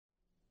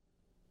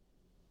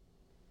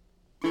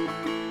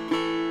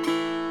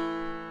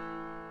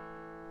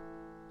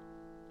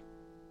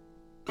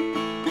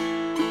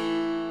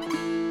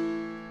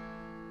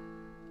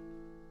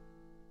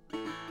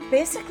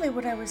Basically,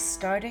 what I was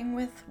starting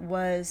with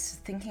was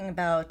thinking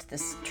about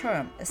this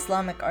term,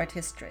 Islamic art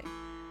history.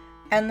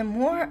 And the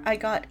more I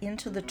got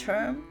into the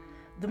term,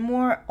 the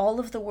more all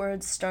of the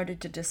words started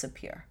to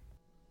disappear.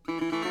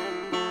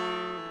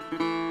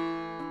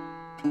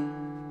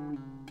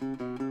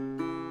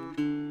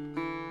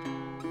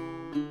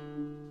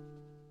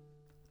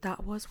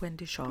 That was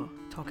Wendy Shaw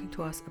talking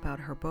to us about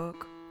her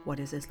book,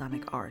 What is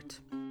Islamic Art?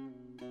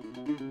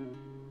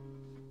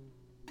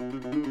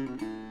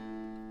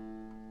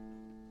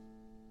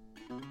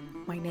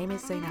 My name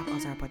is Zainab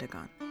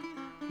Azarbadagan.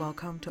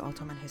 Welcome to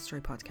Ottoman History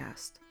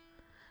Podcast.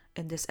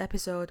 In this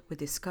episode, we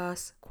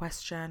discuss,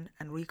 question,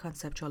 and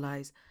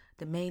reconceptualize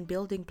the main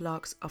building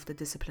blocks of the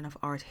discipline of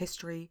art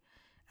history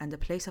and the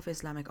place of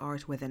Islamic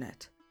art within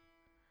it.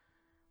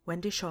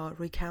 Wendy Shaw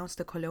recounts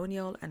the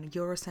colonial and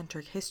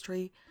Eurocentric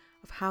history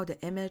of how the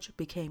image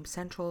became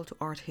central to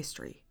art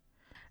history,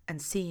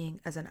 and seeing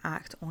as an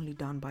act only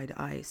done by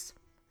the eyes.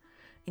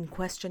 In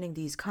questioning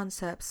these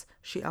concepts,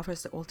 she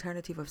offers the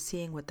alternative of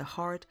seeing with the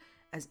heart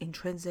as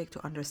intrinsic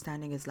to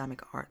understanding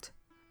Islamic art.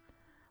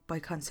 By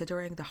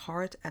considering the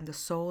heart and the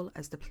soul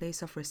as the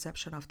place of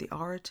reception of the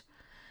art,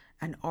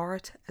 and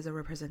art as a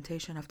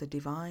representation of the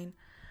divine,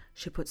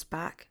 she puts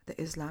back the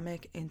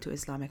Islamic into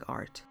Islamic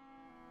art.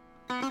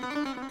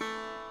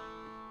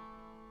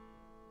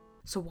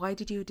 So why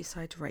did you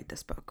decide to write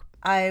this book?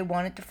 I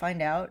wanted to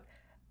find out,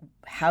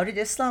 how did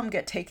Islam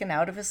get taken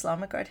out of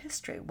Islamic art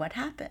history? What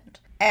happened?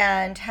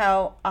 And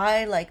how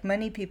I, like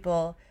many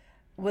people,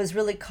 was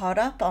really caught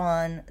up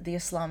on the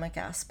Islamic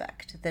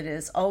aspect that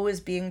is always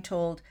being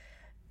told,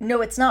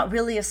 no, it's not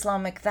really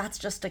Islamic, that's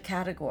just a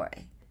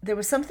category. There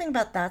was something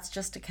about that's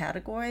just a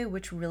category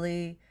which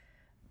really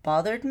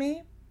bothered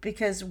me,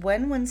 because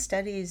when one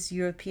studies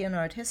European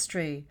art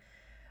history,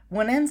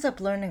 one ends up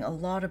learning a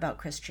lot about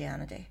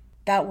Christianity.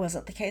 That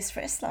wasn't the case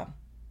for Islam.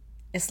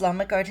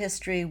 Islamic art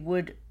history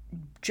would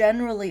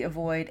generally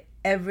avoid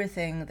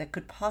everything that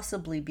could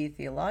possibly be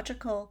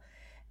theological,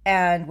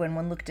 and when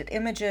one looked at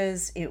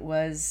images, it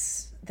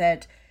was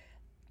that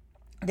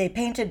they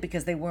painted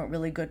because they weren't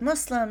really good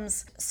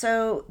Muslims.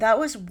 So that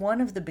was one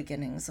of the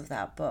beginnings of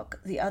that book.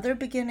 The other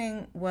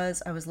beginning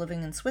was I was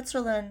living in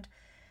Switzerland,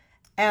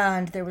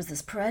 and there was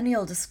this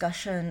perennial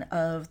discussion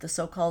of the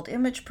so-called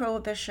image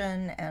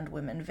prohibition and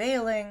women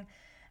veiling.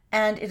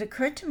 And it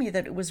occurred to me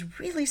that it was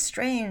really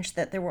strange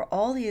that there were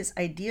all these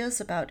ideas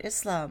about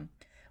Islam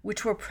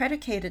which were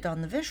predicated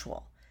on the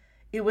visual.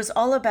 It was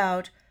all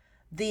about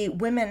the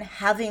women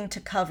having to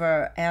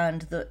cover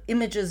and the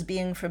images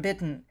being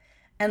forbidden.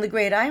 And the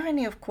great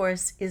irony, of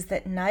course, is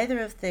that neither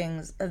of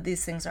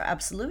these things are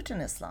absolute in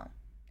Islam.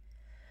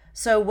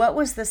 So what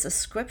was this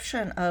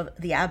ascription of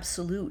the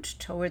absolute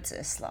towards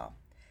Islam?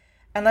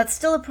 And that's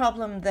still a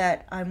problem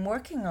that I'm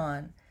working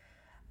on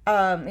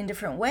in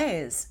different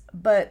ways.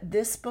 But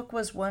this book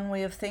was one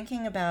way of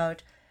thinking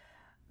about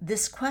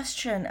this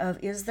question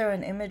of, is there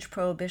an image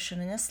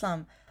prohibition in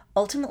Islam?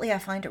 Ultimately, I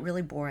find it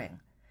really boring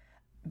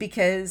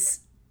because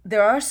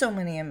there are so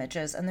many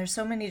images and there's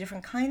so many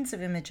different kinds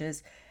of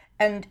images.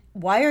 And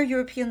why are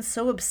Europeans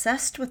so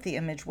obsessed with the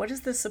image? What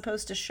is this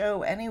supposed to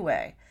show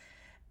anyway?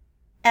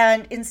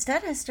 And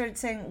instead, I started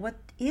saying, what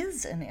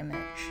is an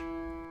image?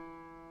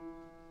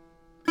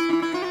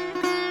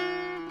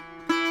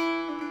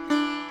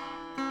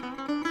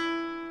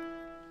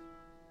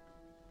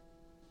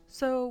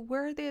 So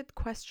where did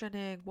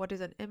questioning what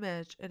is an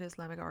image in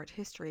Islamic art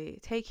history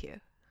take you?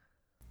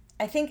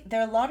 I think there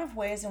are a lot of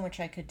ways in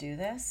which I could do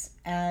this.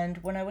 And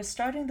when I was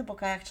starting the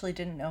book, I actually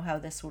didn't know how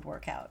this would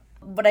work out.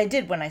 What I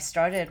did when I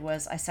started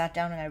was I sat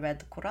down and I read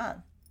the Quran.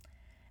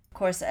 Of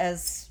course,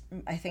 as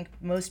I think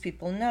most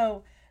people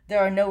know, there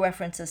are no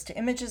references to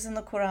images in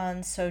the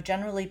Quran. So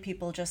generally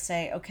people just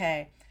say,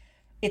 okay,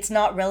 it's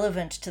not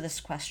relevant to this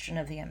question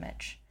of the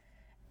image.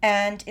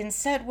 And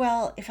instead,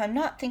 well, if I'm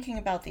not thinking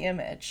about the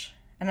image,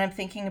 and I'm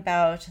thinking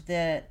about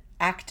the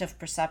act of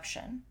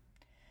perception,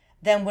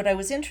 then what I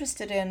was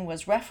interested in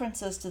was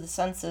references to the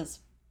senses,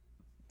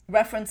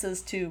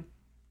 references to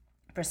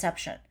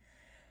perception.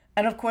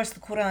 And of course, the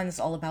Quran is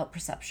all about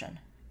perception.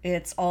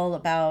 It's all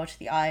about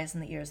the eyes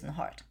and the ears and the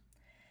heart.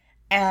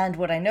 And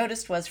what I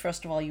noticed was,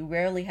 first of all, you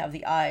rarely have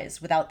the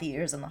eyes without the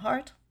ears and the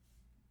heart,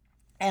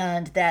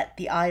 and that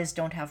the eyes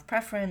don't have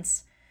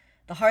preference.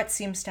 The heart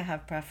seems to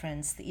have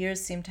preference. The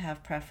ears seem to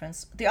have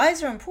preference. The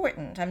eyes are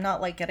important. I'm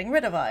not like getting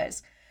rid of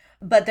eyes,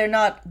 but they're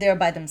not there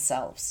by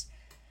themselves.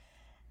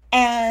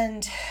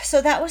 And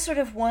so that was sort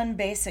of one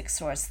basic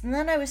source. And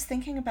then I was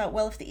thinking about,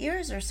 well, if the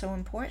ears are so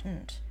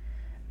important,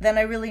 then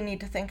I really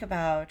need to think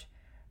about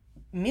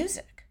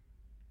music.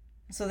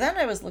 So then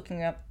I was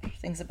looking up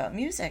things about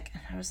music,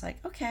 and I was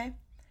like, okay,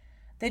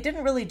 they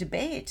didn't really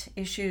debate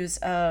issues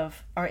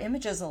of are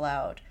images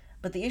allowed,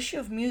 but the issue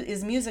of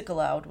is music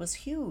allowed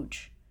was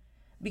huge,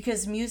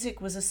 because music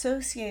was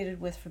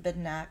associated with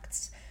forbidden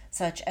acts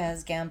such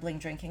as gambling,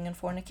 drinking, and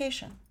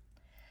fornication.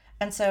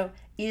 And so,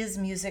 is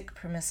music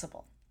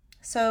permissible?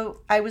 So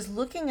I was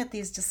looking at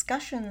these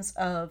discussions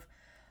of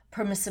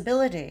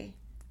permissibility,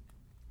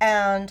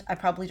 and I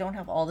probably don't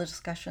have all the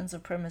discussions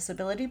of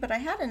permissibility, but I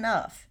had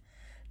enough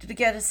to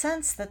get a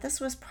sense that this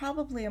was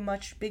probably a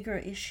much bigger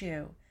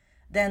issue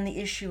than the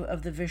issue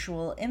of the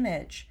visual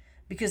image,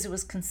 because it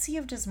was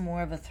conceived as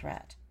more of a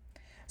threat.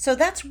 So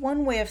that's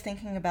one way of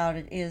thinking about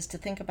it, is to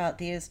think about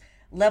these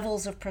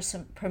levels of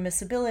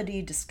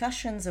permissibility,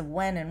 discussions of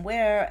when and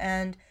where.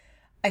 And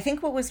I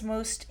think what was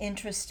most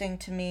interesting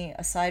to me,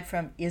 aside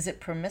from is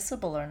it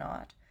permissible or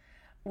not,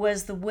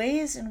 was the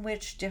ways in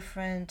which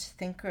different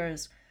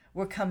thinkers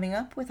were coming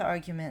up with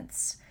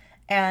arguments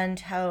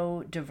and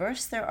how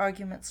diverse their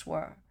arguments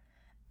were,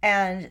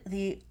 and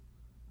the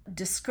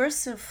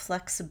discursive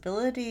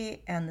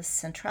flexibility and the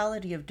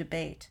centrality of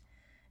debate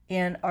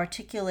in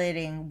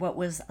articulating what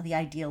was the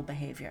ideal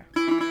behavior.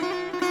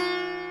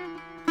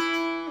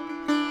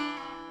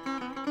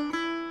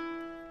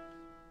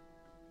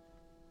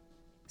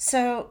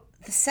 So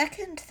the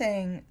second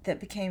thing that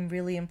became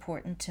really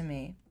important to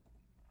me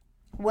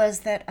was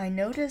that I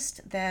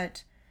noticed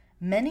that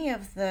many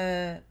of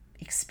the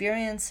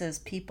experiences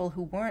people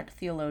who weren't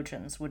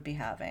theologians would be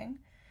having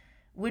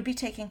would be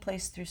taking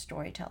place through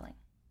storytelling.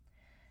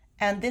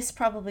 And this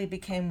probably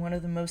became one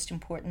of the most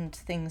important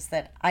things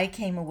that I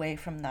came away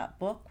from that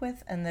book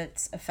with, and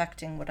that's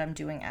affecting what I'm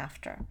doing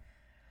after.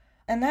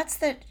 And that's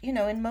that,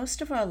 in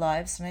most of our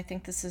lives, and I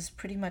think this is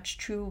pretty much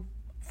true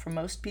for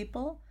most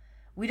people,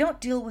 we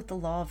don't deal with the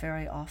law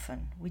very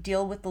often. We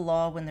deal with the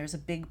law when there's a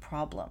big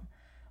problem.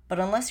 But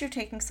unless you're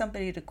taking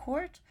somebody to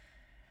court,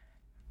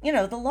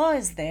 the law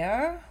is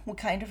there. We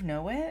kind of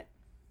know it,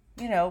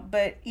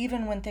 but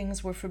even when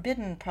things were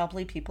forbidden,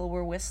 probably people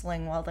were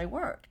whistling while they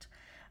worked.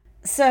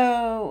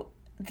 So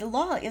the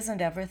law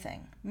isn't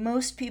everything.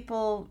 Most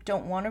people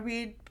don't want to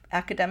read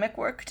academic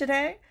work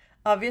today.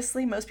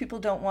 Obviously, most people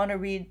don't want to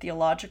read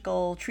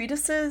theological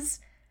treatises.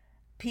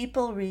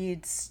 People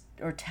read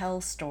or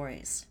tell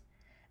stories.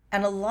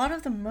 And a lot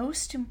of the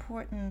most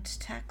important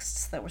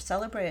texts that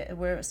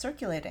were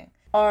circulating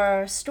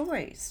are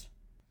stories.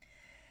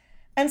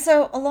 And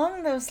so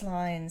along those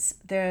lines,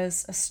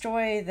 there's a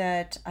story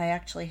that I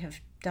actually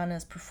have done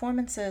as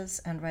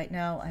performances, and right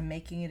now I'm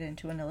making it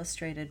into an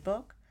illustrated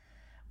book,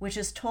 which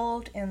is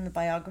told in the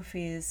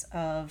biographies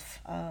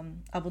of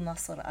Abu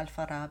Nasr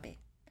al-Farabi.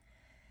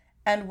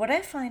 And what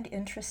I find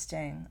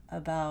interesting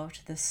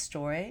about this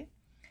story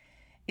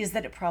is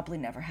that it probably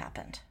never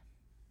happened.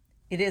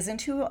 It is in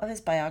two of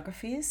his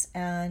biographies,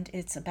 and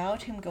it's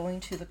about him going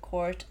to the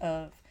court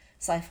of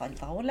Saif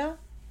al-Dawla,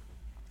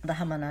 the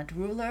Hamanad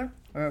ruler,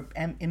 or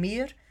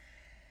emir,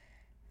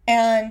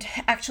 and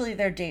actually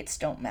their dates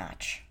don't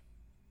match.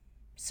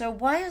 So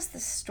why is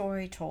this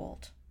story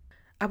told?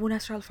 Abu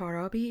Nasr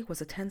al-Farabi was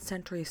a 10th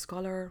century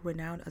scholar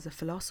renowned as a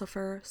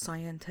philosopher,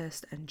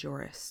 scientist, and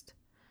jurist.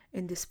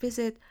 In this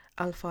visit,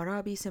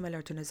 al-Farabi,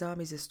 similar to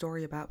Nizami's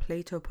story about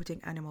Plato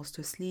putting animals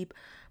to sleep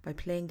by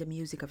playing the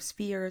music of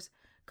spheres,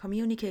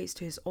 communicates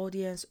to his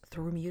audience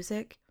through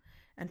music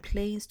and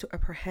plans to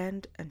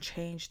apprehend and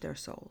change their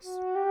souls.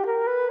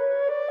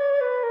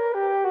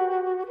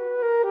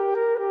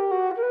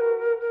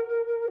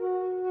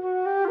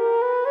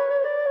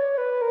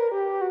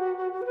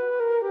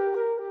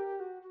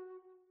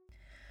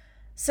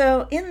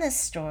 So in this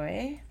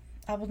story,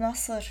 Abu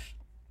Nasr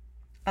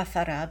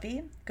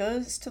al-Farabi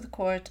goes to the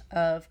court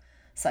of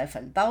Saif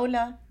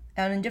al-Dawla,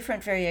 and in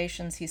different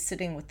variations he's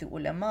sitting with the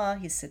ulama,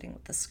 he's sitting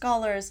with the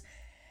scholars,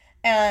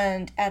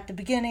 and at the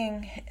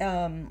beginning,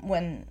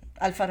 when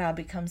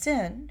al-Farabi comes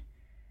in,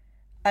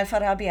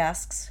 al-Farabi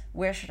asks,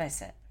 "Where should I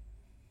sit?"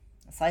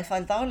 Saif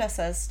al-Dawla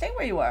says, "Stay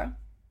where you are."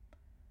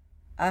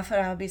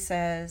 Al-Farabi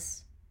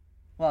says,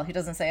 well, he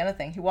doesn't say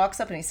anything. He walks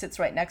up and he sits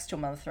right next to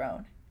him on the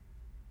throne.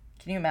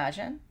 Can you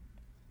imagine?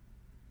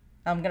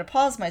 I'm going to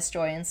pause my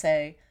story and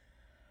say,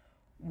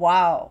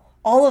 wow,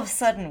 all of a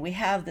sudden we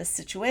have this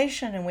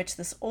situation in which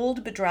this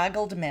old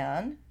bedraggled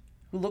man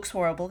who looks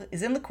horrible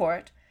is in the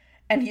court,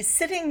 and he's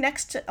sitting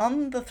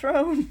on the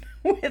throne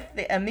with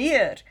the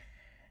emir.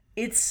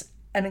 It's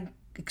an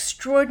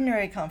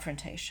extraordinary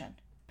confrontation.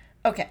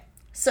 Okay,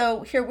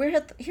 so we're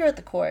at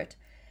the court.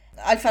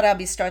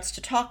 Al-Farabi starts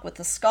to talk with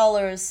the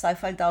scholars.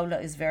 Saif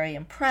al-Dawla is very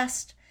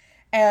impressed.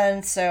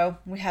 And so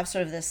we have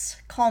sort of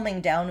this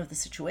calming down of the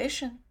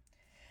situation.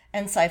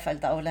 And Saif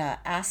al-Dawla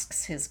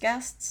asks his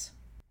guests,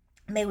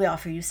 "May we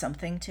offer you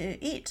something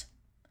to eat?"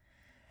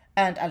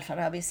 And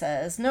Al-Farabi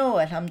says, "No,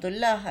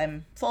 alhamdulillah,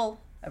 I'm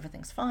full.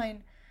 Everything's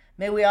fine.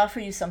 May we offer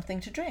you something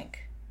to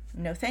drink?"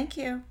 "No, thank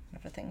you.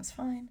 Everything's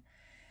fine."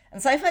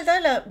 And Saif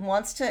al-Dawla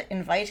wants to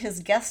invite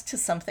his guest to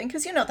something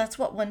because, that's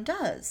what one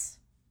does.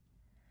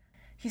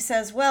 He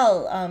says,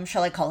 "Well,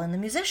 shall I call in the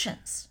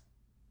musicians?"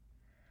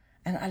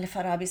 And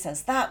Al-Farabi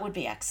says, "That would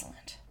be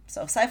excellent."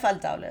 So Saif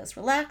al-Dawla is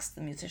relaxed.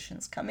 The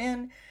musicians come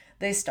in.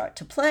 They start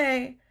to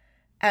play.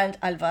 And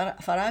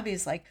Al-Farabi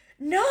is like,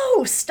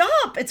 "No,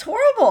 stop. It's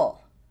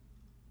horrible."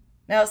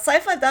 Now,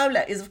 Saif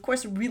al-Dawla is, of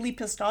course, really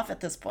pissed off at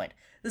this point.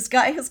 This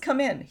guy has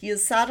come in. He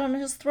has sat on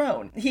his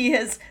throne. He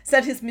has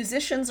said his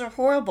musicians are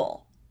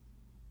horrible.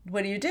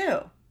 What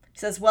do? He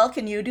says, "Well,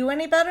 can you do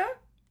any better?"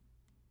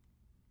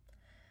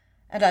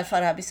 And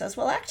Al-Farabi says,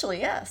 "Well,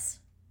 actually, yes."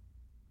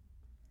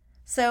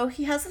 So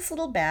he has this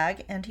little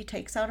bag, and he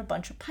takes out a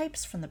bunch of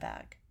pipes from the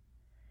bag.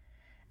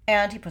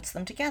 And he puts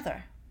them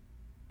together.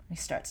 He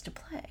starts to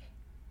play.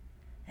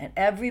 And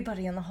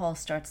everybody in the hall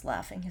starts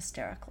laughing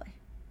hysterically.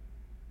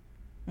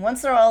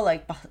 Once they're all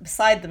like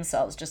beside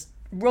themselves, just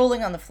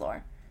rolling on the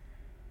floor,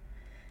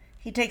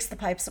 he takes the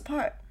pipes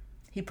apart.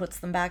 He puts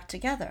them back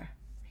together.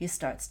 He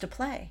starts to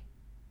play.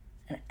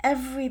 And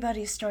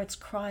everybody starts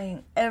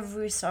crying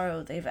every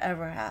sorrow they've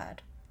ever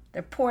had.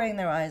 They're pouring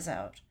their eyes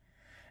out.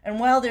 And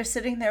while they're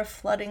sitting there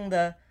flooding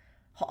the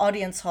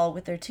audience hall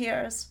with their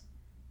tears,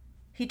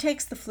 he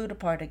takes the flute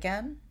apart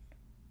again,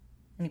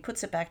 and he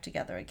puts it back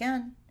together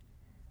again,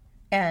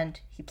 and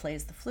he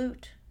plays the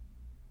flute.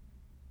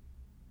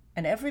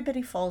 And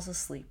everybody falls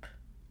asleep.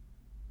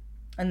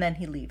 And then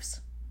he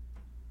leaves.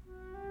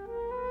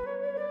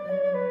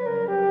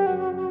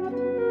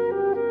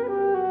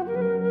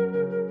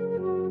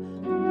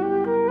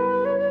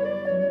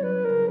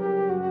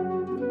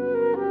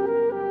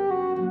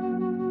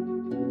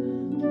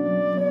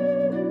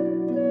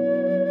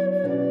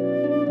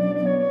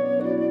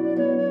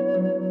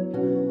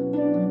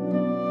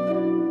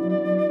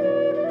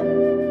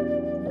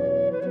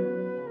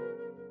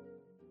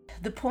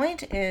 The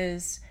point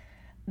is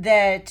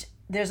that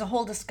there's a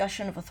whole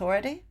discussion of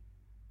authority.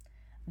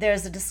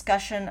 There's a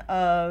discussion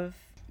of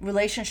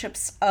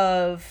relationships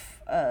of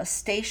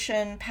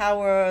station,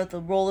 power, the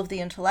role of the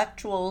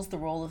intellectuals, the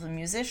role of the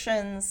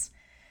musicians.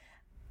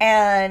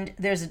 And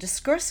there's a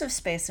discursive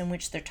space in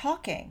which they're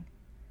talking.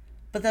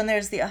 But then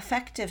there's the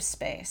affective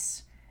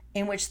space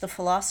in which the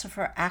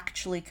philosopher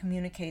actually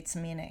communicates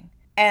meaning.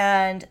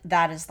 And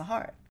that is the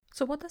heart.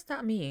 So what does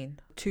that mean,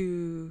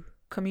 to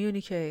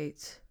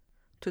communicate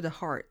to the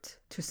heart,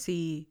 to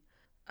see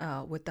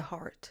with the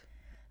heart?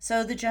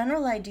 So the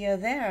general idea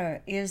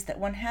there is that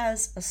one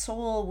has a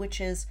soul which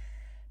is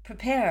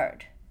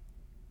prepared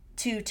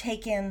to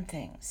take in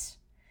things.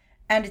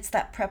 And it's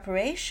that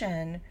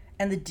preparation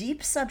and the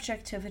deep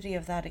subjectivity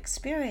of that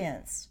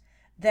experience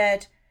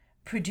that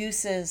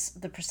produces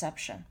the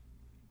perception.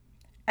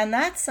 And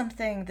that's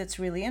something that's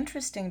really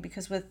interesting,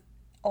 because with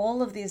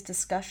all of these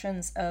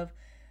discussions of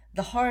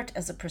the heart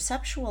as a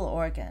perceptual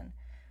organ,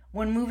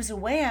 one moves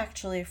away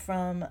actually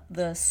from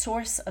the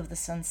source of the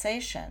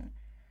sensation,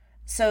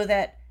 so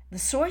that the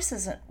source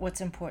isn't what's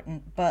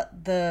important,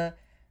 but the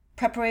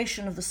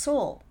preparation of the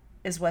soul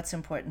is what's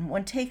important.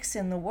 One takes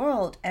in the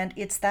world, and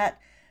it's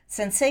that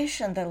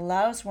sensation that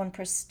allows one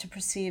to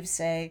perceive,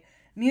 say,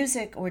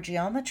 music or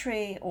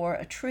geometry or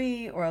a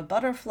tree or a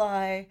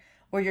butterfly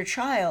or your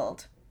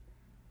child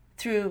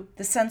through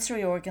the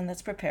sensory organ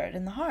that's prepared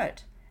in the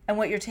heart. And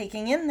what you're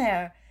taking in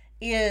there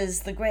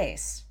is the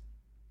grace.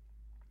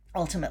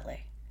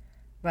 Ultimately,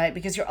 right?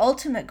 Because your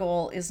ultimate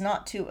goal is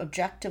not to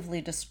objectively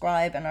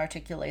describe and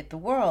articulate the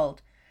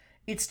world.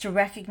 It's to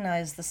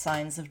recognize the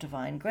signs of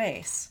divine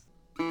grace.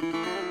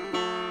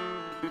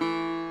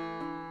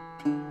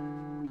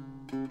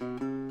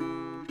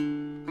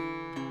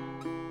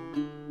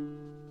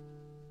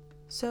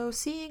 So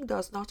seeing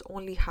does not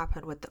only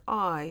happen with the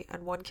eye,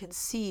 and one can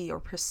see or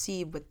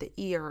perceive with the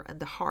ear and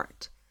the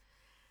heart.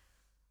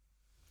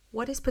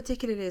 What is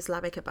particularly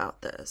Islamic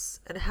about this,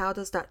 and how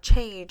does that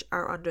change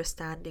our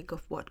understanding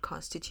of what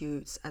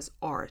constitutes as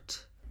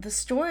art? The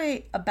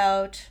story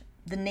about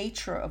the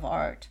nature of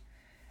art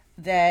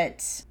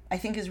that I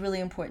think is really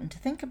important to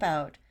think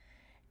about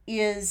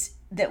is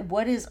that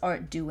what is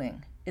art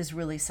doing is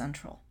really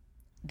central.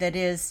 That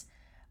is,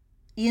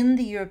 in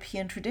the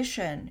European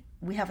tradition,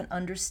 we have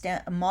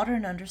a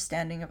modern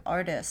understanding of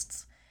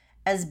artists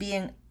as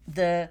being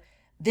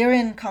they're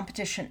in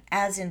competition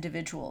as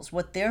individuals.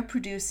 What they're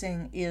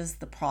producing is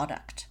the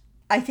product.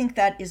 I think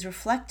that is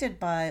reflected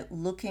by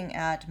looking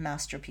at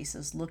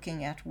masterpieces,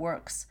 looking at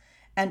works,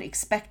 and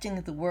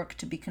expecting the work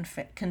to be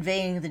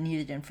conveying the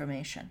needed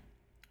information.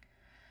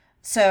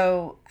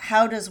 So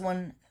how does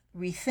one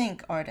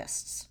rethink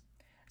artists?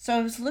 So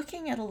I was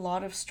looking at a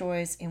lot of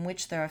stories in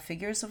which there are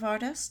figures of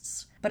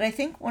artists, but I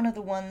think one of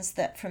the ones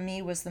that for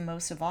me was the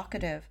most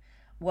evocative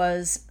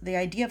was the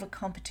idea of a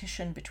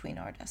competition between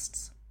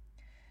artists.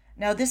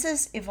 Now, this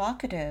is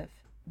evocative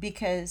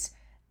because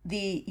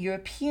the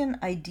European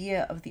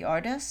idea of the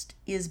artist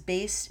is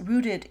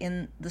rooted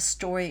in the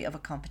story of a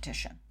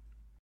competition.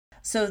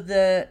 So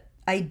the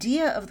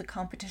idea of the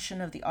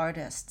competition of the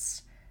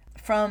artists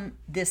from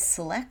this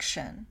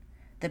selection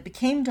that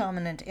became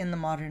dominant in the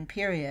modern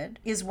period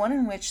is one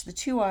in which the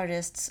two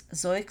artists,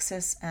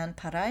 Zeuxis and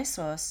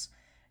Paraisos,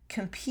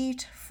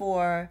 compete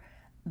for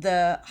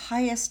the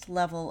highest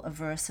level of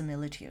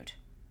verisimilitude.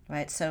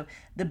 Right? So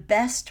the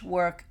best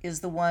work is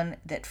the one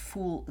that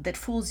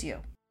fools you.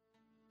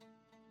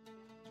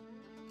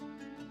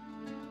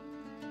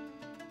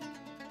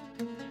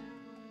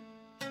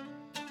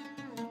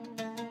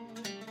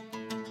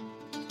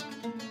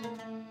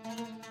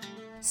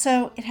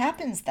 So it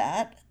happens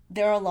that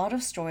there are a lot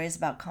of stories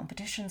about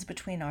competitions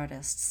between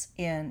artists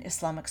in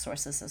Islamic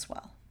sources as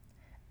well.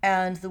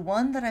 And the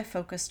one that I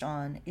focused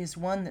on is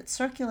one that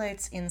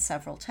circulates in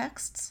several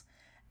texts.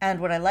 And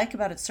what I like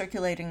about it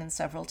circulating in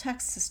several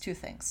texts is two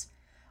things.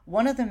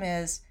 One of them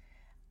is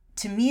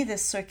To me,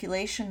 this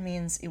circulation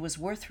means it was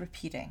worth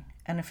repeating.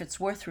 And if it's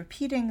worth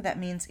repeating, that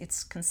means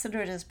it's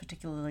considered as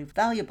particularly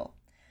valuable.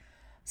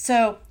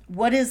 So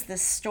what is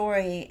this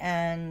story,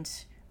 and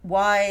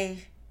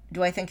why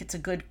do I think it's a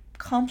good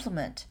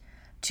complement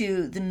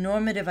to the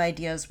normative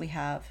ideas we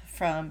have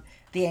from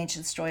the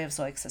ancient story of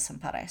Zeuxis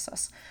and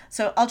Pareisos?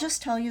 So I'll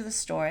just tell you the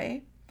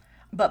story.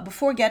 But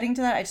before getting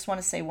to that, I just want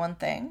to say one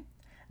thing.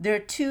 There are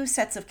two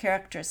sets of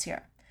characters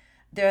here.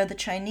 There are the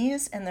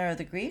Chinese and there are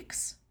the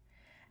Greeks.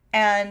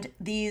 And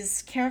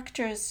these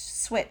characters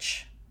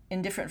switch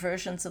in different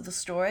versions of the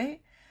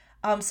story.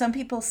 Some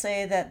people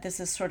say that this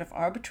is sort of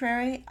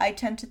arbitrary. I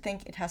tend to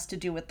think it has to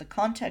do with the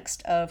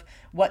context of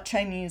what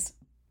Chinese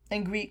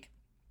and Greek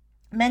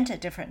meant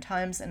at different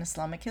times in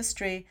Islamic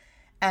history,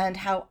 and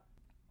how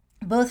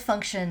both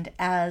functioned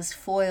as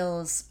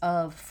foils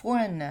of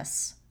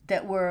foreignness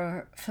that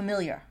were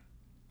familiar,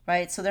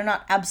 right? So they're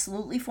not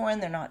absolutely foreign,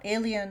 they're not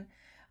alien,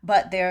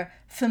 but they're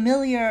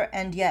familiar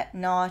and yet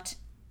not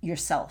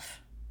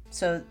yourself.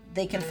 So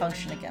they can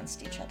function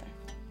against each other.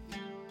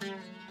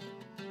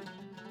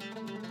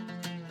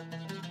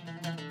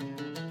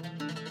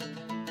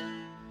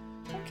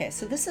 Okay,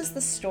 so this is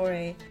the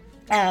story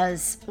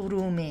as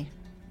Rumi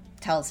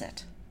tells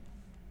it.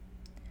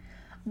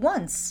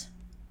 Once,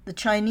 the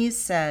Chinese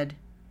said,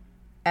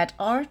 "At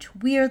art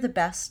we are the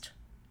best."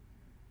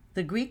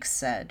 The Greeks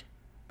said,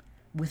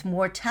 "With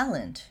more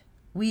talent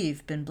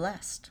we've been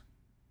blessed."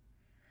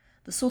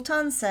 The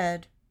Sultan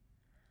said,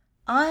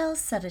 "I'll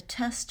set a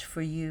test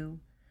for you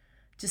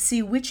to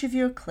see which of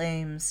your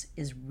claims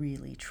is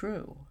really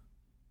true."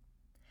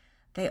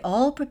 They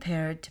all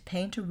prepared to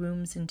paint a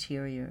room's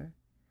interior.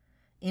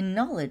 In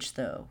knowledge,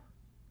 though,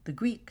 the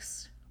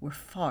Greeks were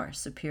far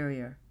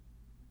superior.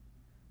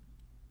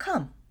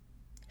 "Come,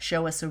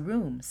 show us a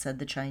room," said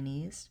the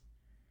Chinese,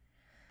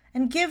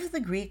 "and give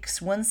the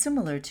Greeks one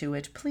similar to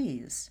it,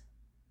 please."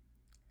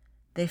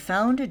 They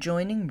found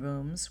adjoining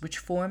rooms which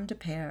formed a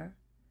pair,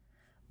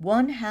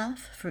 one half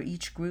for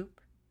each group,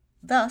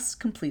 thus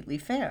completely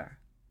fair.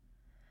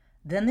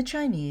 Then the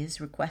Chinese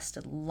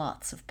requested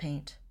lots of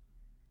paint.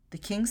 The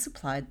king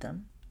supplied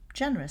them,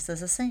 generous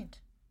as a saint.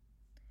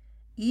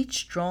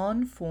 Each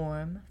drawn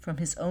form from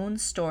his own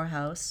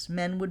storehouse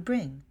men would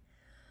bring,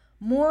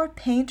 more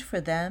paint for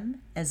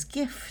them as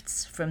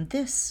gifts from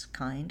this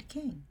kind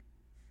king.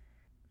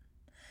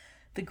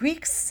 The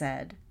Greeks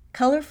said,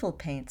 "Colorful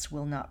paints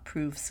will not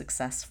prove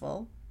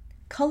successful.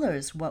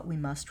 Color's what we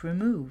must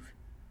remove."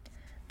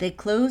 They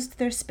closed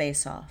their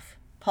space off,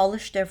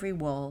 polished every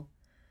wall,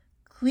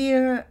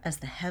 clear as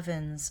the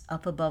heavens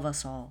up above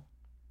us all.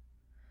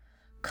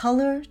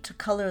 Color to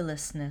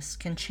colorlessness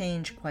can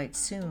change quite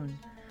soon.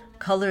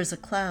 Color's a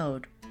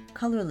cloud,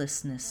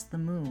 colorlessness the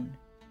moon.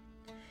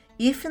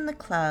 If in the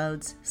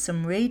clouds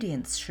some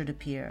radiance should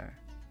appear,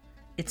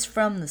 it's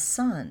from the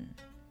sun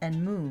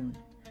and moon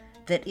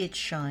that it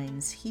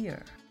shines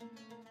here.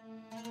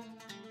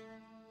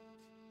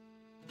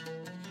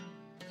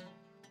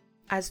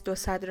 از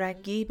 200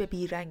 رنگی به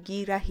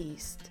بیرنگی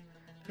رهیست،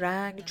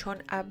 رنگ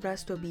چون ابر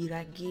است و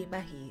بیرنگی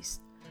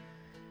مهیست.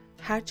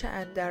 هرچه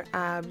اندر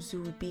ابر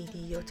زود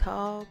بینی و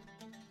تاب،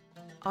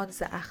 آن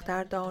ز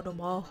اختر دان و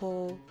ماه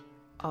و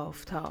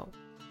آفتاب.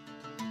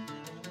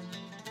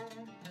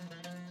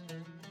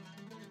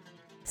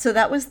 So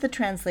that was the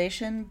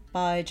translation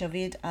by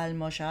Javid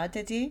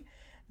al-Mojaddedi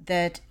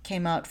that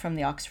came out from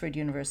the Oxford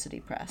University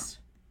Press.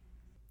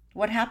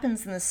 What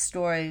happens in this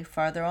story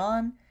farther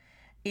on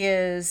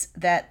is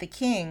that the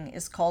king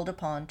is called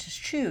upon to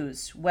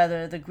choose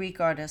whether the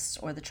Greek artists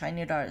or the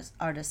Chinese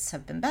artists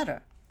have been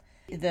better.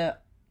 The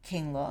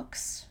king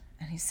looks,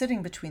 and he's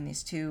sitting between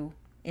these two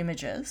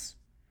images.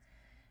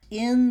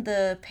 In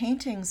the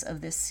paintings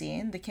of this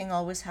scene, the king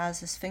always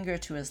has his finger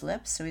to his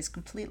lips, so he's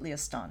completely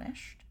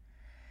astonished.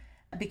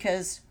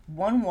 Because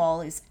one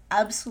wall is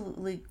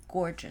absolutely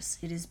gorgeous.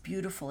 It is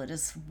beautiful. It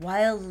is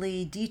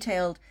wildly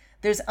detailed.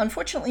 There's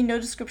unfortunately no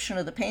description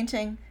of the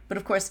painting, but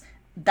of course,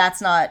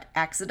 that's not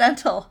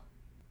accidental.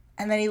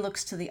 And then he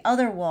looks to the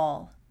other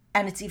wall,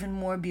 and it's even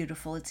more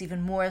beautiful. It's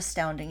even more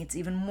astounding. It's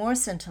even more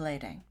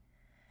scintillating.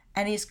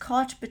 And he's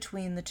caught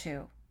between the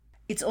two.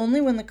 It's only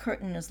when the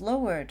curtain is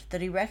lowered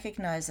that he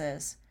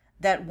recognizes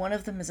that one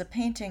of them is a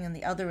painting and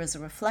the other is a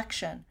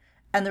reflection.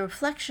 And the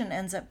reflection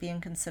ends up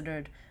being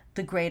considered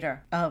the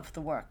greater of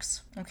the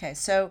works. Okay,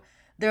 so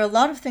there are a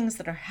lot of things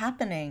that are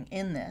happening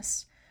in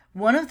this.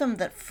 One of them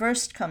that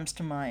first comes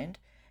to mind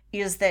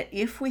is that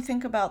if we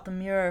think about the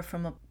mirror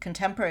from a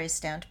contemporary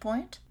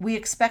standpoint, we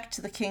expect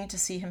the king to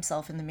see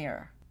himself in the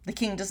mirror. The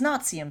king does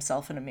not see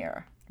himself in a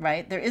mirror,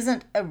 right? There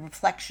isn't a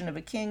reflection of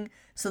a king.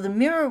 So the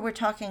mirror we're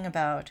talking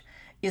about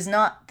is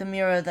not the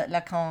mirror that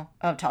Lacan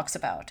talks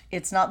about.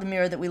 It's not the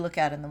mirror that we look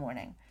at in the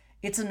morning.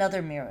 It's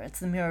another mirror. It's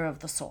the mirror of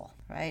the soul,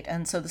 right?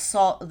 And so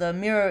the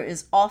mirror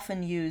is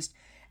often used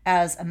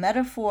as a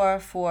metaphor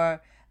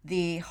for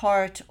the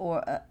heart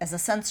or as a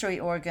sensory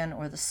organ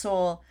or the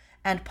soul,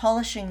 and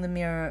polishing the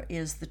mirror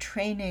is the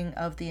training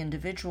of the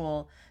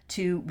individual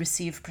to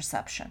receive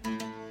perception.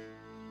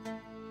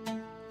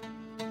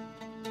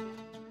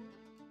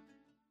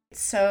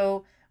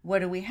 So what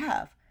do we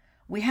have?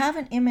 We have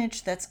an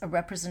image that's a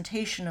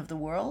representation of the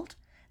world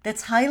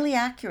that's highly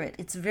accurate.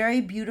 It's very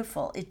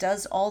beautiful. It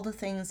does all the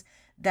things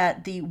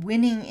that the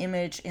winning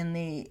image in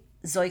the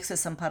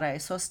Zeuxis and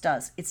Paraisos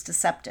does. It's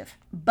deceptive.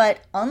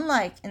 But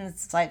unlike in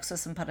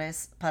Zeuxis and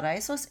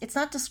Paraisos, it's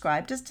not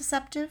described as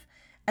deceptive,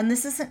 and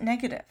this isn't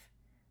negative.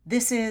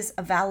 This is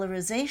a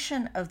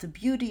valorization of the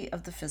beauty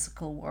of the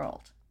physical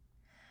world.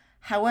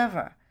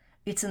 However,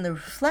 it's in the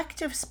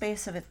reflective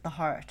space of the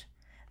heart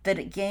that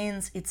it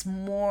gains its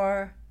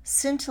more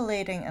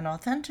scintillating and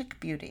authentic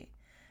beauty,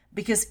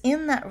 because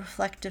in that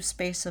reflective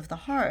space of the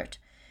heart,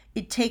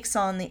 it takes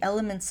on the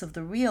elements of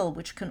the real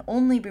which can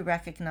only be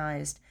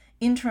recognized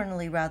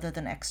internally rather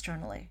than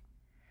externally.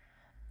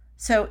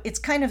 So it's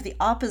kind of the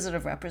opposite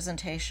of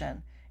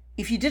representation.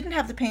 If you didn't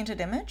have the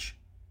painted image,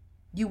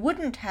 you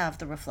wouldn't have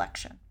the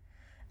reflection.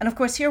 And of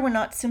course, here we're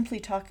not simply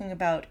talking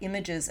about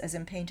images as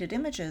in painted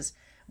images.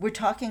 We're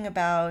talking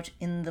about,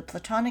 in the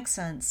Platonic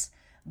sense,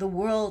 the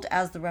world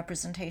as the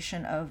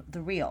representation of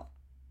the real,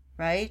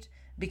 right?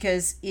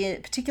 Because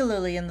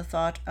particularly in the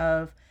thought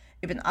of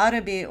Ibn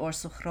Arabi or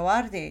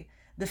Suhrawardi,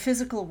 the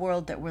physical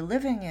world that we're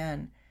living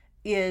in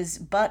is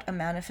but a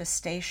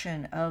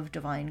manifestation of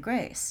divine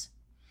grace.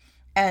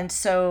 And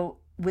so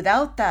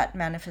without that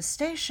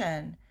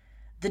manifestation,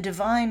 the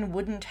divine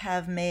wouldn't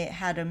have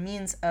had a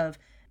means of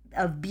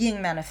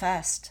being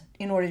manifest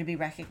in order to be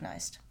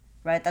recognized,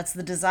 right? That's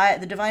the desire.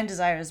 The divine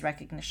desire is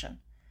recognition.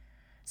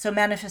 So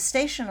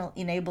manifestation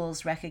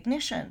enables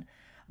recognition,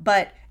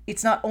 but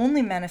it's not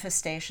only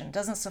manifestation, it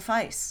doesn't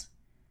suffice.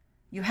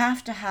 You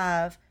have to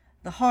have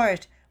the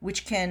heart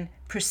which can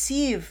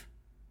perceive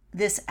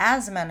this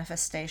as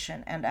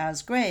manifestation and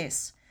as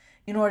grace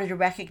in order to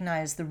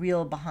recognize the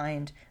real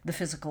behind the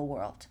physical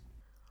world.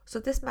 So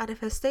this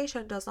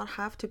manifestation does not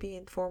have to be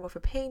in form of a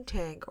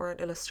painting or an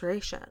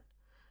illustration.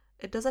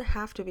 It doesn't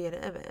have to be an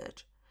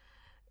image.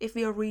 If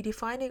we are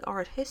redefining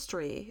art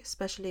history,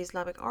 especially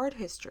Islamic art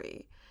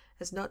history,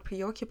 as not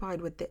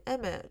preoccupied with the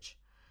image,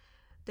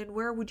 then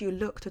where would you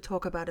look to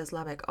talk about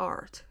Islamic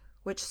art?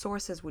 Which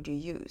sources would you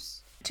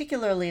use?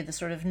 Particularly the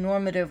sort of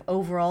normative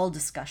overall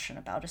discussion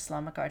about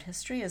Islamic art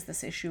history is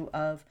this issue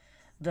of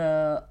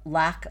the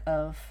lack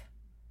of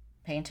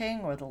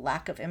painting or the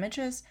lack of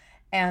images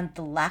and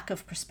the lack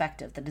of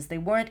perspective. That is, they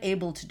weren't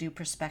able to do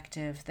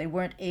perspective. They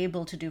weren't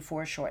able to do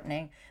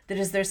foreshortening. That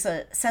is, there's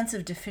a sense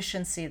of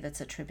deficiency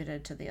that's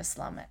attributed to the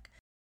Islamic.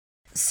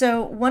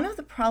 So one of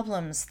the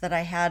problems that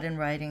I had in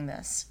writing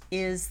this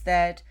is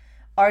that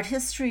art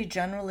history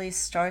generally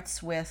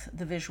starts with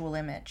the visual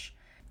image.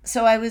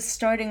 So I was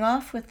starting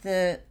off with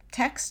the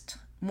text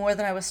more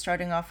than I was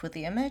starting off with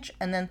the image,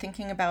 and then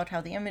thinking about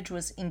how the image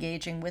was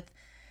engaging with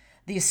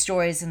these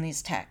stories in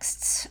these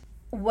texts.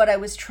 What I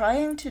was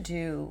trying to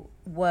do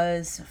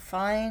was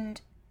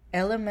find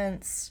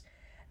elements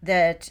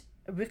that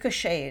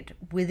ricocheted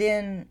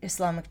within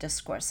Islamic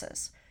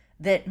discourses,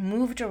 that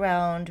moved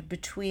around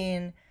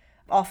between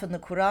often the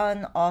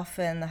Quran,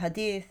 often the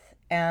Hadith,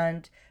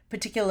 and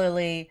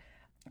particularly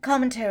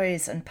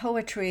commentaries and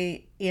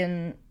poetry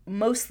in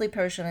mostly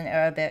Persian and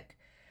Arabic,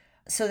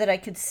 so that I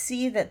could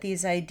see that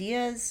these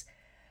ideas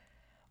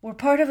were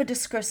part of a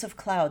discursive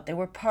cloud. They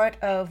were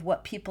part of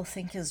what people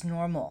think is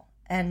normal,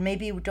 and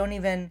maybe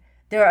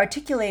they're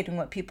articulating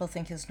what people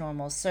think is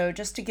normal. So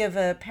just to give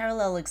a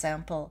parallel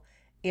example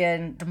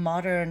in the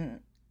modern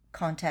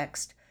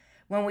context,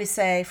 when we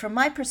say, from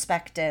my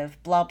perspective,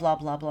 blah, blah,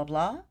 blah, blah,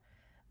 blah,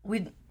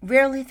 we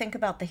rarely think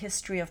about the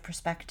history of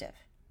perspective.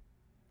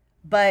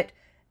 But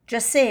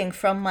just saying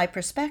from my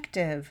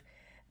perspective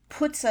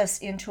puts us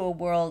into a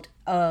world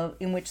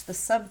in which the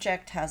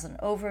subject has an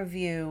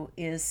overview,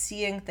 is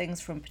seeing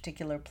things from a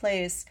particular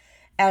place,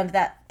 and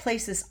that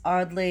place is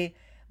oddly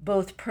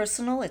both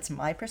personal, it's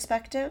my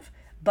perspective,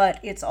 but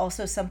it's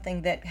also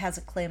something that has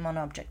a claim on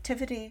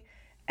objectivity,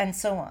 and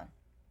so on.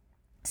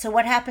 So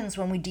what happens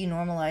when we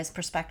denormalize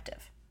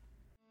perspective?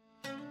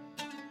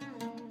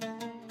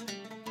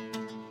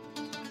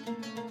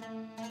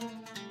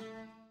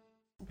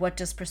 What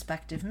does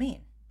perspective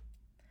mean?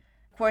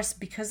 Of course,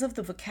 because of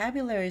the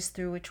vocabularies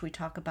through which we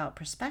talk about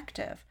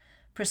perspective,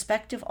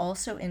 perspective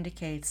also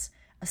indicates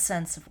a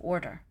sense of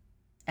order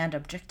and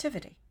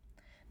objectivity.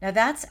 Now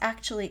that's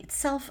actually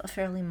itself a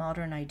fairly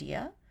modern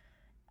idea,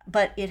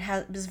 but it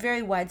was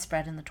very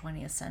widespread in the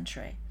 20th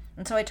century.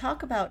 And so I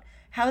talk about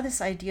how this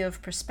idea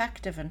of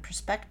perspective, and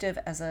perspective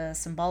as a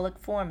symbolic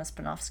form, as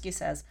Panofsky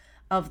says,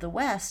 of the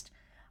West,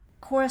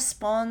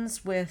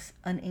 corresponds with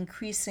an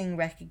increasing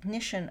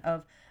recognition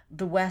of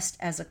the West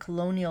as a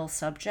colonial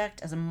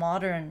subject, as a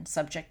modern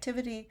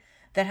subjectivity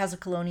that has a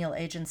colonial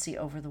agency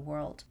over the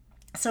world.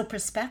 So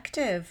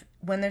perspective,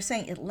 when they're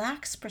saying it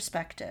lacks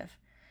perspective,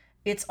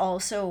 it's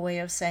also a way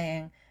of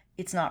saying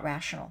it's not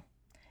rational.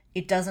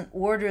 It doesn't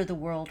order the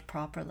world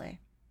properly.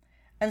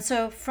 And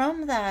so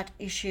from that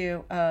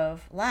issue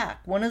of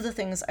lack, one of the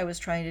things I was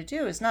trying to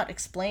do is not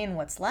explain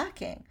what's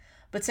lacking,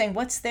 but saying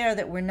what's there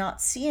that we're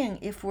not seeing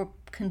if we're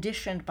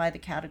conditioned by the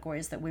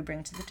categories that we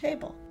bring to the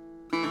table.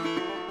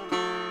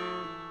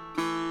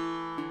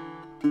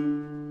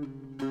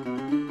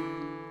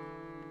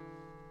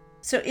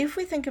 So if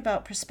we think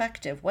about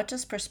perspective, what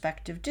does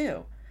perspective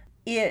do?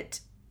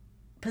 It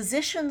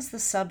positions the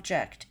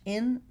subject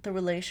in the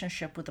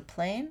relationship with the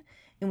plane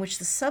in which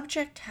the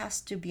subject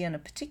has to be in a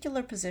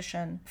particular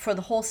position for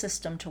the whole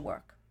system to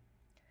work.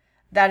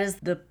 That is,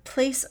 the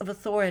place of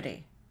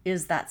authority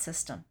is that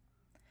system.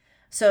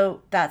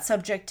 So that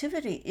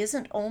subjectivity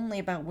isn't only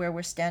about where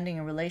we're standing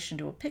in relation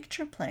to a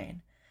picture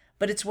plane,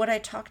 but it's what I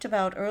talked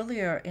about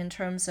earlier in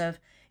terms of,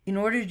 in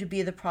order to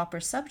be the proper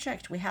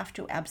subject, we have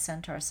to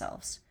absent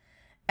ourselves.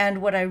 And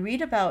what I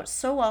read about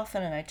so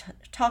often, and I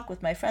talk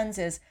with my friends,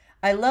 is,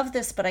 I love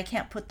this, but I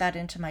can't put that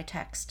into my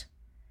text.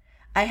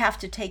 I have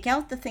to take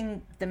out the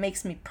thing that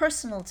makes me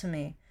personal to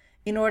me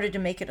in order to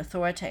make it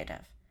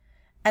authoritative.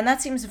 And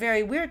that seems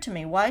very weird to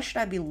me. Why should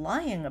I be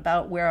lying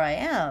about where I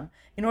am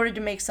in order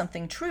to make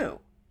something true?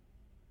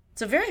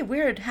 It's a very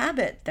weird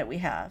habit that we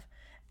have.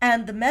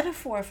 And the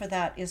metaphor for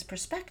that is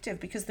perspective,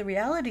 because the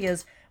reality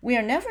is we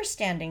are never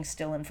standing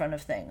still in front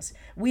of things.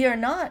 We are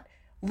not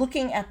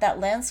looking at that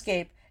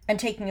landscape and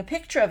taking a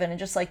picture of it and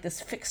just like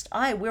this fixed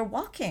eye. We're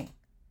walking.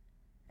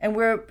 And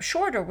we're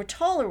shorter, we're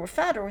taller, we're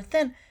fatter, we're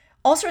thin.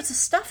 All sorts of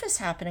stuff is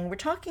happening. We're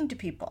talking to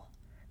people.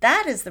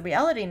 That is the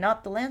reality,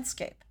 not the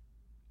landscape.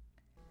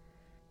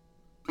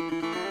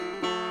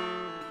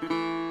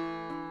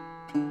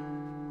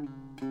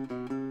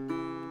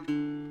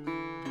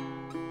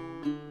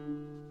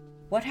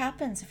 What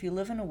happens if you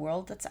live in a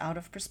world that's out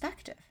of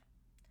perspective?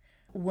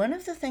 One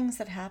of the things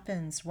that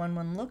happens when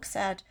one looks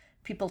at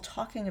people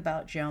talking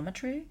about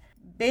geometry,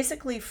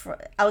 basically for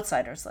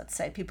outsiders, let's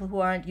say, people who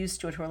aren't used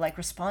to it, who are like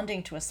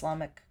responding to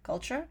Islamic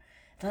culture,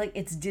 they're like,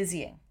 it's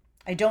dizzying.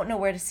 I don't know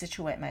where to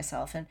situate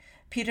myself. And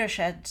Peter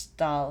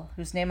Schjeldahl,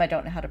 whose name I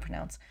don't know how to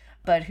pronounce,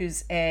 but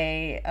who's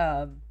a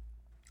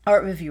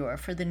art reviewer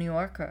for The New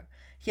Yorker,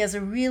 he has a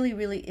really,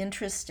 really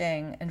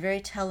interesting and very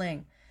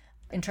telling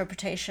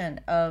interpretation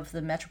of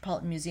the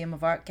Metropolitan Museum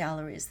of Art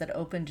galleries that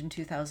opened in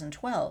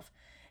 2012,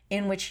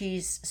 in which he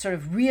sort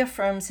of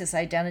reaffirms his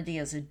identity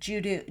as a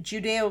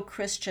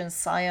Judeo-Christian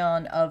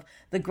scion of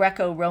the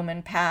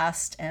Greco-Roman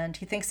past, and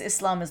he thinks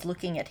Islam is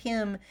looking at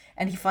him,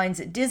 and he finds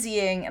it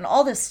dizzying, and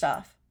all this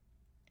stuff.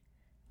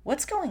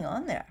 What's going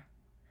on there?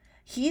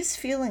 He's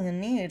feeling a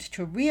need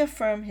to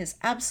reaffirm his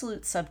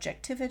absolute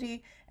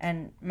subjectivity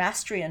and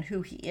mastery on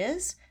who he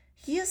is.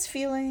 He is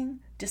feeling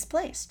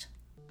displaced.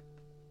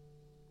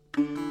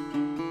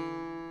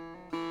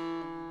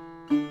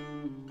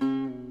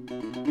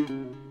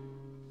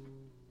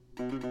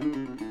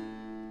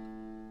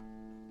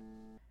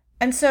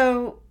 And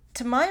so,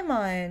 to my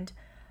mind,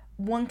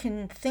 one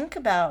can think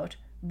about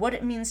what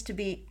it means to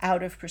be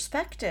out of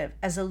perspective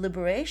as a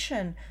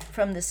liberation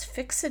from this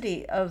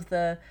fixity of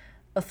the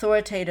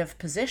authoritative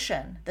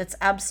position that's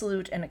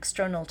absolute and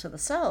external to the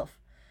self,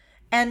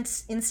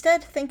 and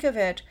instead think of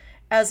it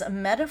as a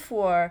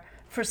metaphor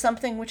for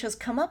something which has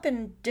come up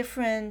in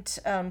different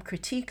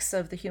critiques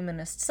of the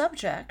humanist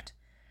subject,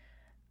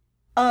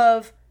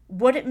 of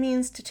what it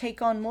means to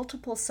take on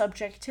multiple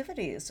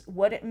subjectivities,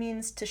 what it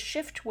means to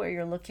shift where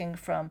you're looking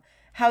from,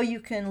 how you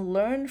can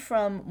learn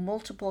from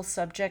multiple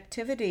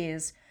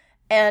subjectivities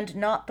and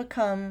not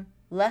become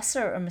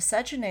lesser or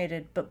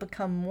miscegenated, but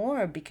become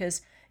more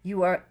because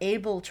you are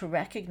able to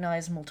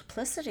recognize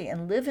multiplicity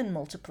and live in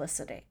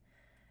multiplicity.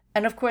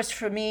 And of course,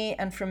 for me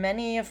and for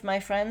many of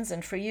my friends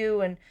and for you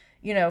and,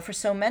 for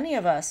so many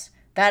of us,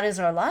 that is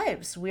our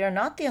lives. We are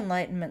not the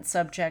Enlightenment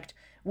subject.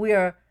 We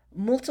are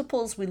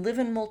multiples. We live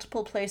in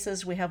multiple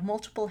places. We have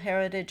multiple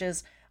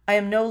heritages. I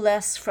am no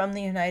less from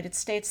the United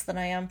States than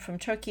I am from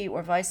Turkey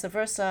or vice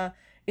versa.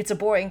 It's a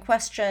boring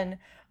question.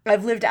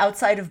 I've lived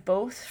outside of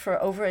both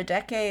for over a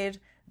decade.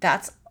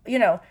 That's,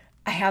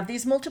 I have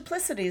these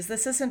multiplicities.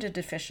 This isn't a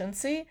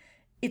deficiency.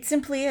 It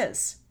simply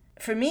is.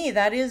 For me,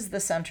 that is the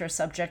center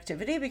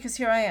subjectivity because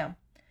here I am.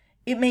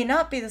 It may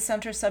not be the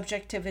center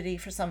subjectivity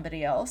for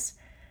somebody else,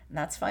 and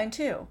that's fine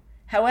too.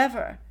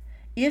 However,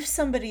 if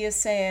somebody is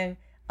saying,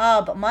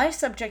 but my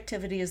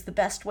subjectivity is the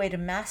best way to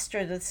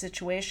master the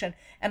situation,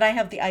 and I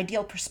have the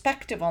ideal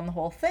perspective on the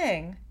whole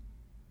thing,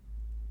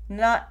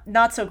 not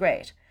so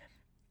great.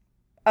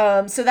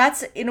 So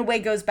that's, in a way,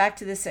 goes back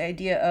to this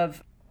idea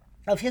of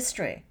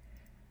history,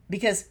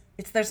 because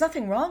there's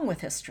nothing wrong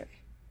with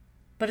history,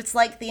 but it's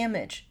like the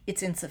image,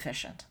 it's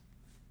insufficient.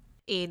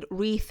 In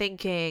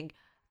rethinking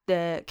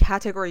the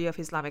category of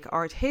Islamic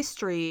art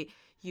history,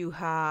 you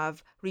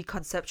have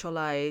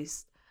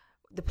reconceptualized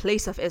the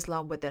place of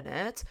Islam within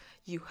it.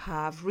 You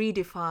have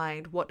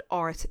redefined what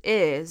art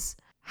is.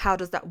 How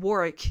does that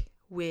work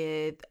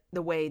with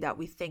the way that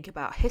we think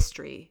about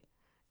history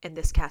in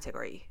this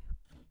category?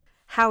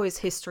 How is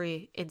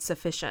history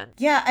insufficient?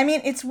 Yeah,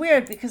 it's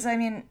weird because,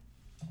 I'm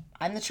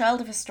the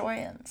child of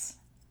historians.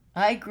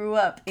 I grew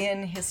up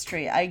in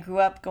history. I grew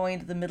up going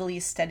to the Middle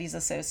East Studies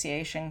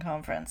Association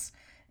conference.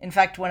 In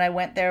fact, when I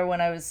went there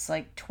when I was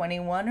like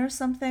 21 or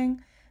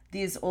something,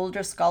 these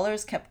older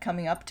scholars kept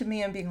coming up to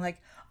me and being like,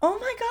 "Oh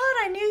my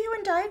God, I knew you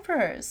in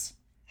diapers."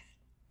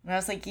 And I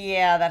was like,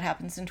 yeah, that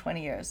happens in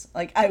 20 years.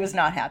 Like, I was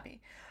not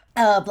happy.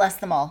 Bless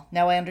them all.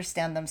 Now I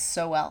understand them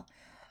so well.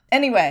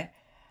 Anyway,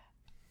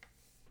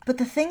 But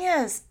the thing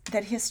is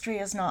that history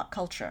is not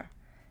culture.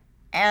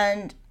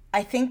 And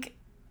I think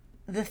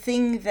the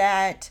thing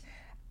that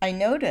I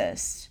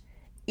noticed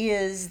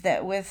is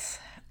that with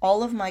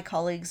all of my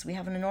colleagues, we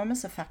have an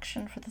enormous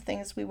affection for the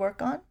things we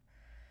work on.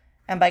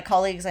 And by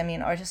colleagues, I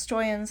mean art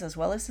historians as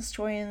well as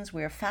historians.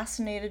 We're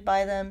fascinated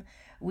by them.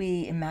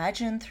 We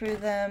imagine through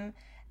them.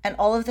 And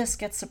all of this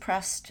gets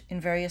suppressed in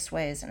various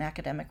ways in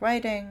academic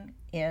writing,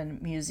 in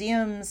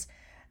museums.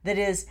 That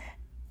is,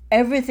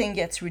 everything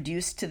gets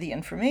reduced to the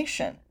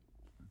information.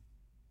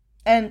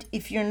 And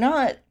if you're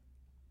not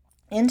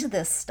into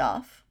this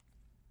stuff,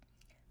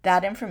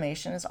 that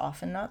information is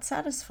often not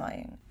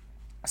satisfying.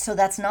 So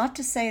that's not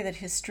to say that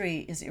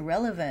history is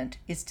irrelevant.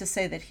 It's to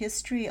say that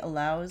history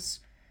allows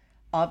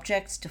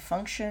objects to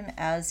function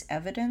as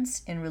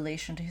evidence in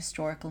relation to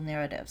historical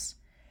narratives.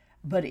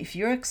 But if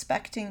you're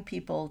expecting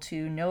people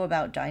to know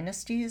about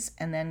dynasties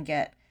and then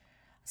get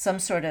some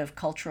sort of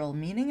cultural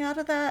meaning out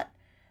of that,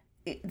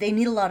 they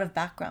need a lot of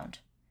background.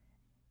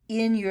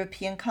 In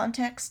European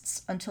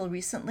contexts, until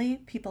recently,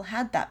 people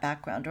had that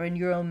background, or in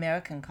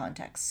Euro-American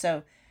contexts.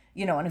 So,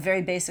 on a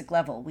very basic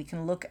level, we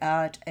can look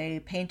at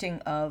a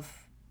painting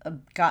of a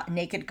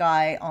naked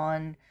guy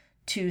on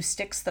two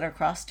sticks that are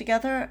crossed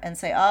together and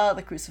say,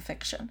 the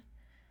crucifixion,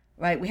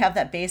 right? We have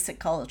that basic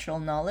cultural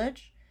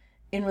knowledge.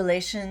 In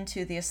relation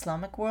to the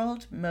Islamic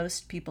world,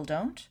 most people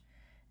don't.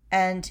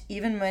 And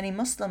even many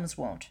Muslims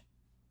won't,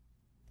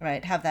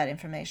 right, have that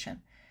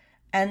information.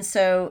 And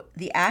so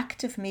the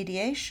act of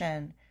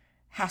mediation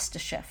has to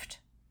shift.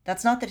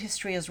 That's not that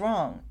history is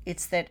wrong.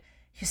 It's that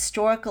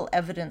historical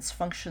evidence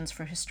functions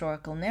for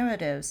historical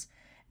narratives.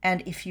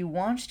 And if you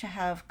want to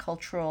have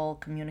cultural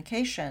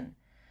communication,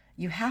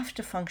 you have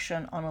to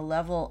function on a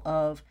level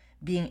of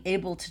being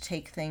able to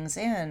take things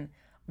in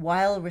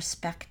while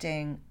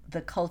respecting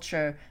the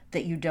culture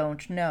that you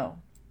don't know.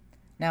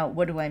 Now,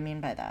 what do I mean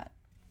by that?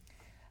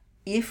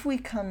 If we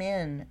come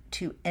in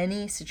to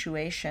any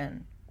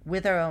situation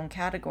with our own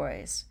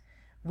categories,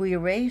 we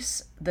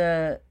erase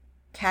the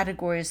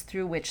categories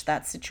through which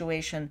that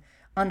situation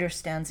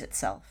understands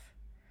itself.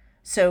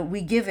 So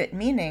we give it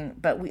meaning,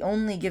 but we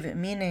only give it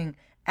meaning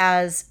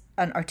as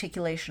an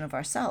articulation of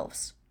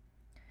ourselves.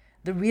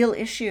 The real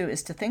issue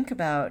is to think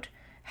about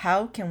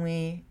how can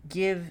we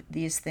give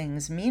these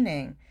things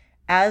meaning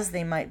as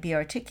they might be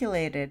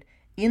articulated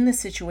in the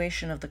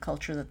situation of the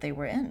culture that they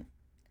were in.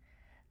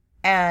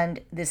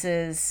 And this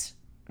is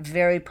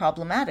very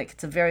problematic.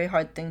 It's a very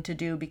hard thing to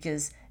do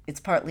because it's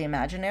partly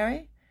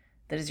imaginary.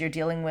 That is, you're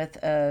dealing with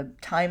a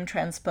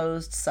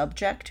time-transposed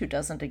subject who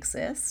doesn't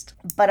exist.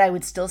 But I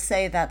would still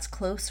say that's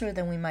closer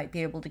than we might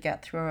be able to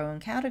get through our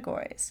own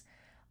categories.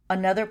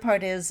 Another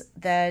part is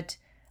that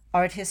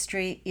art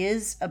history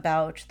is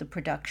about the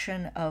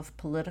production of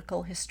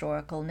political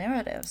historical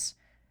narratives,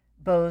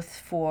 both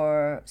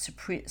for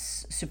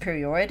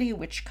superiority,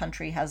 which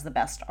country has the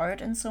best art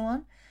and so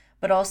on,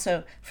 but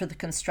also for the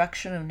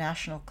construction of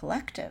national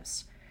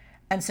collectives.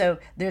 And so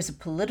there's a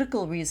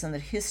political reason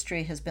that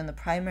history has been the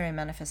primary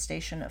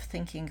manifestation of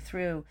thinking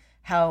through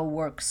how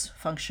works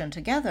function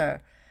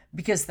together,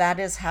 because that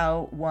is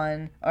how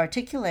one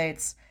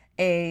articulates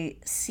a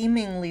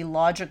seemingly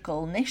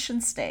logical nation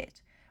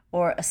state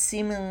or a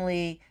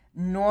seemingly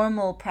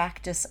normal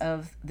practice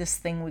of this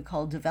thing we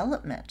call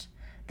development.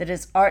 That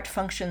is, art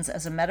functions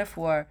as a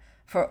metaphor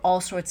for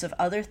all sorts of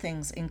other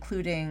things,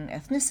 including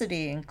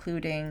ethnicity,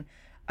 including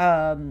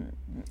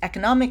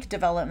economic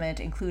development,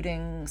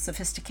 including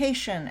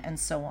sophistication, and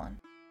so on.